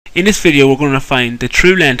In this video we're going to find the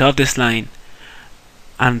true length of this line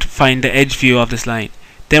and find the edge view of this line.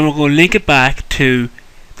 Then we're going to link it back to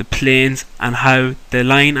the planes and how the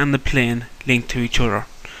line and the plane link to each other.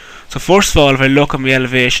 So first of all, if I look at my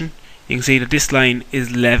elevation, you can see that this line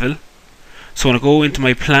is level. So when I go into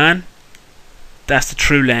my plan, that's the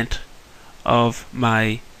true length of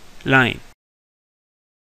my line.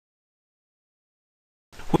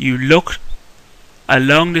 You look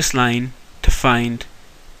along this line to find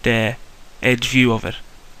the edge view of it,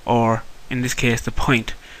 or in this case the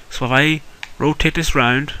point. So if I rotate this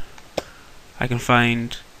round, I can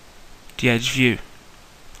find the edge view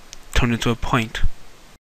turned into a point.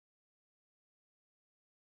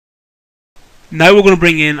 Now we're going to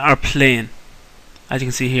bring in our plane. As you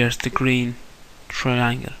can see here, it's the green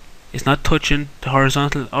triangle. It's not touching the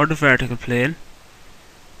horizontal or the vertical plane,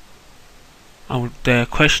 and the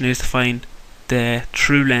question is to find the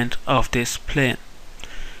true length of this plane.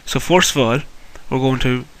 So first of all, we're going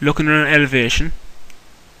to look in our elevation.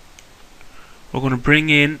 We're going to bring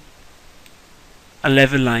in a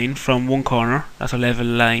level line from one corner. That's a level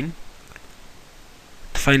line.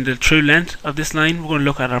 To find the true length of this line, we're going to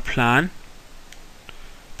look at our plan.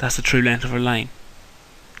 That's the true length of our line.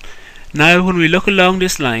 Now when we look along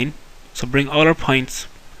this line, so bring all our points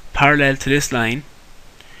parallel to this line,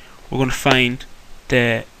 we're going to find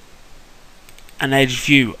an edge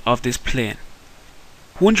view of this plane.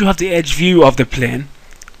 Once you have the edge view of the plane,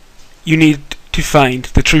 you need to find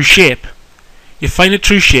the true shape. You find the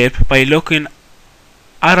true shape by looking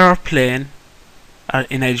at our plane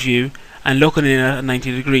in edge view and looking in at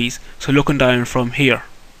 90 degrees, so looking down from here.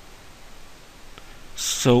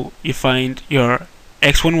 So you find your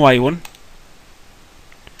x1, y1,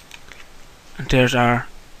 and there's our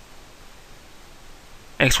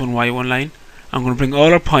x1, y1 line. I'm going to bring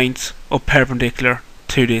all our points up perpendicular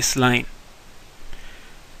to this line.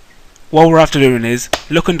 What we're after doing is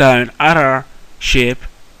looking down at our shape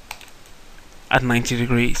at 90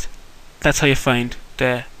 degrees. That's how you find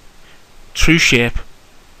the true shape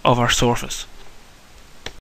of our surface.